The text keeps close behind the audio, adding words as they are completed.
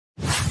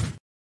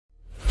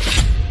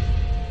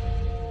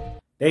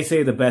They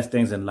say the best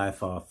things in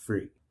life are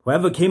free.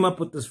 Whoever came up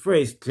with this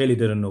phrase clearly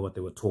didn't know what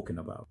they were talking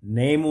about.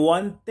 Name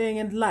one thing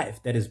in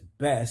life that is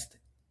best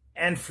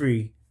and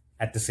free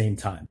at the same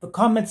time. The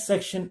comment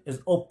section is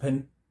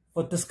open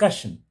for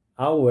discussion.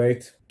 I'll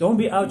wait. Don't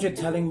be out here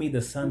telling me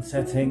the sun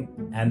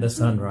setting and the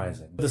sun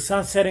rising. The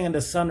sun setting and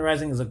the sun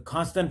rising is a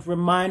constant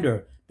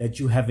reminder that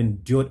you have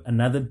endured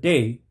another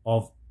day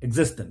of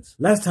existence.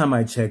 Last time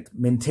I checked,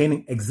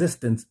 maintaining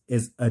existence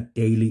is a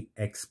daily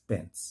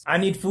expense. I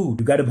need food.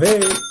 You gotta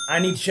pay. I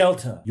need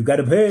shelter. You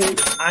gotta pay.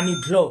 I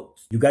need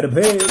clothes. You gotta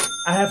pay.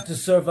 I have to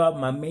serve out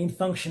my main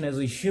function as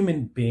a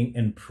human being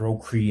and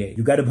procreate.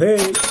 You gotta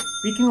pay.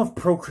 Speaking of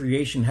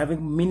procreation,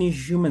 having mini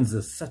humans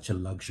is such a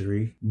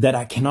luxury that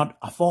I cannot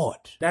afford.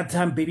 That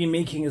time baby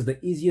making is the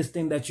easiest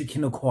thing that you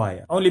can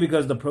acquire. Only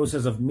because the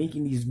process of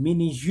making these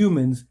mini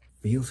humans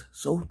feels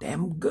so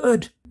damn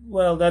good.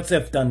 Well, that's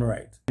if done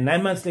right.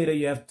 9 months later,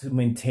 you have to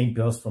maintain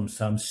bills from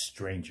some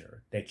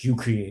stranger that you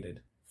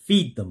created.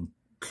 Feed them,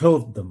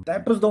 clothe them.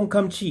 Diapers don't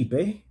come cheap,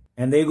 eh?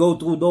 And they go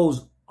through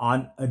those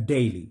on a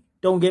daily.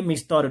 Don't get me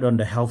started on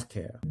the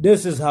healthcare.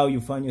 This is how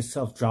you find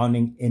yourself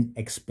drowning in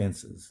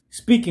expenses.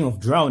 Speaking of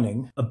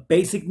drowning, a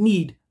basic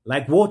need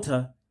like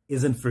water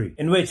isn't free.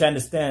 In which I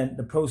understand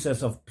the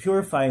process of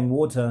purifying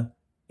water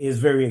is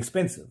very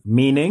expensive.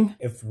 Meaning,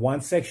 if one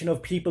section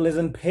of people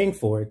isn't paying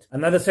for it,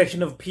 another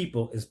section of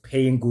people is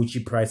paying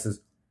Gucci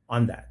prices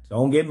on that.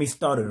 Don't get me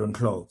started on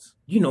clothes.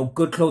 You know,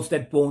 good clothes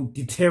that won't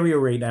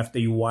deteriorate after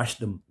you wash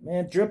them.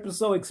 Man, drip is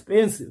so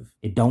expensive.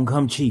 It don't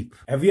come cheap.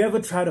 Have you ever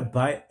tried to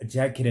buy a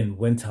jacket in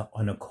winter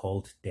on a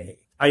cold day?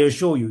 I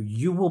assure you,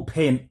 you will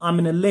pay an arm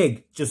and a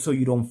leg just so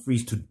you don't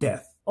freeze to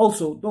death.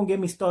 Also, don't get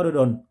me started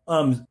on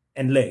arms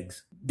and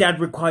legs that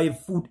require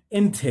food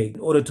intake in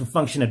order to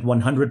function at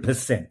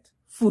 100%.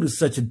 Food is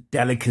such a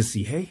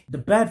delicacy, hey? The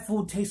bad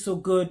food tastes so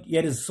good,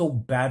 yet is so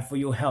bad for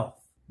your health.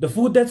 The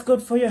food that's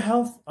good for your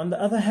health, on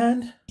the other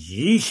hand,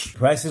 yeesh,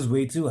 price is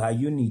way too high,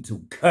 you need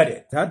to cut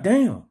it. God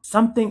damn.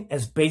 Something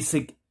as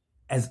basic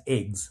as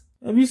eggs.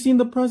 Have you seen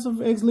the price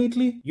of eggs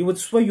lately? You would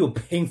swear you're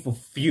paying for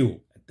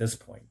fuel at this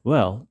point.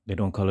 Well, they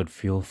don't call it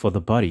fuel for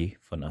the body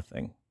for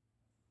nothing.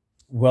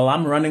 Well,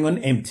 I'm running on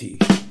empty.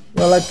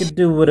 Well, I could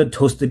do with a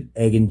toasted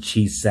egg and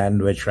cheese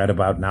sandwich right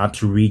about now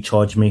to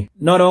recharge me.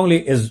 Not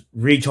only is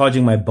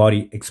recharging my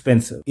body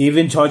expensive,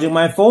 even charging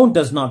my phone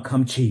does not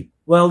come cheap.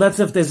 Well, that's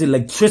if there's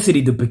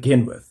electricity to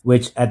begin with,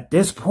 which at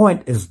this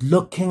point is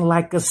looking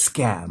like a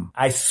scam.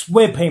 I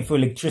swear paying for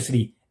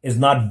electricity is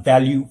not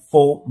value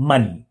for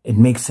money. It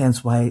makes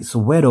sense why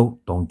Soweto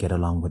don't get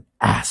along with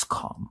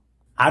ASCOM.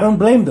 I don't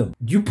blame them.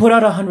 You put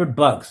out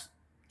 $100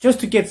 just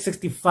to get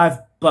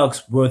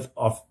 $65 worth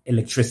of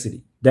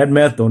electricity. That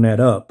math don't add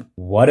up.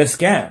 What a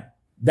scam.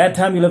 That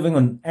time you're living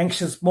on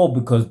anxious mode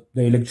because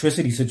the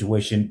electricity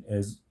situation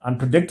is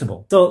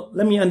unpredictable. So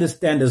let me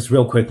understand this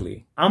real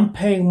quickly. I'm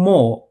paying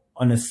more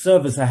on a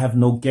service I have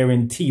no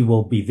guarantee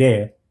will be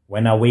there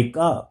when I wake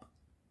up.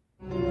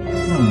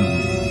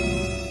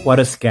 What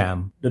a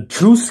scam. The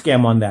true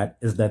scam on that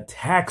is the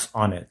tax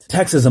on it.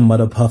 Tax is a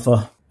mother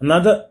puffer.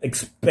 Another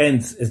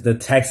expense is the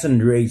tax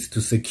and rates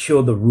to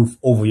secure the roof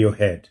over your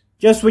head.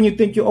 Just when you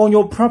think you own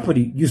your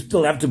property, you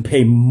still have to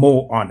pay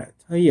more on it.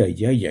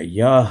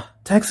 Yeah.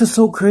 Tax is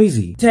so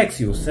crazy. Tax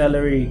your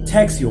salary,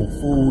 tax your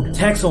food,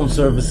 tax on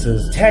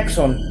services, tax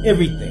on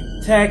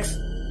everything. Tax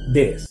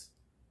this.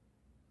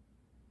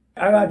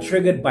 I got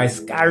triggered by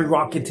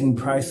skyrocketing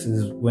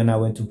prices when I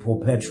went to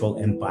pour petrol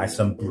and buy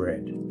some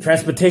bread.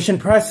 Transportation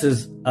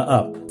prices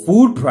are up.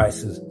 Food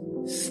prices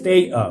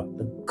stay up.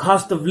 The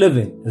cost of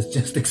living is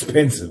just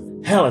expensive.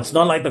 Hell, it's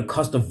not like the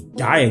cost of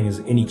dying is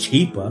any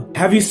cheaper.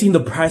 Have you seen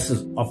the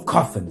prices of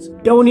coffins?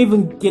 Don't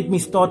even get me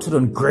started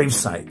on grave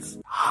sites.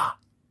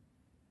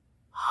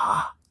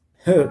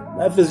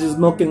 Life is just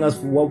milking us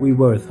for what we're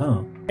worth,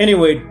 huh?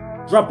 Anyway,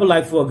 drop a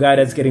like for a guy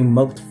that's getting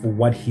milked for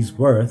what he's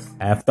worth.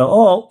 After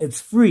all,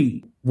 it's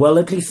free. Well,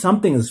 at least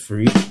something is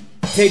free.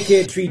 Take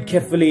care, treat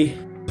carefully.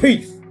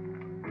 Peace.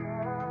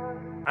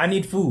 I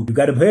need food. You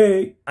gotta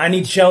pay. I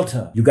need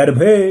shelter. You gotta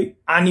pay.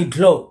 I need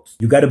clothes.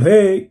 You gotta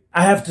pay.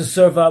 I have to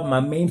serve out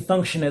my main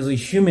function as a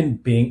human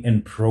being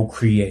and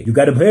procreate. You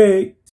gotta pay.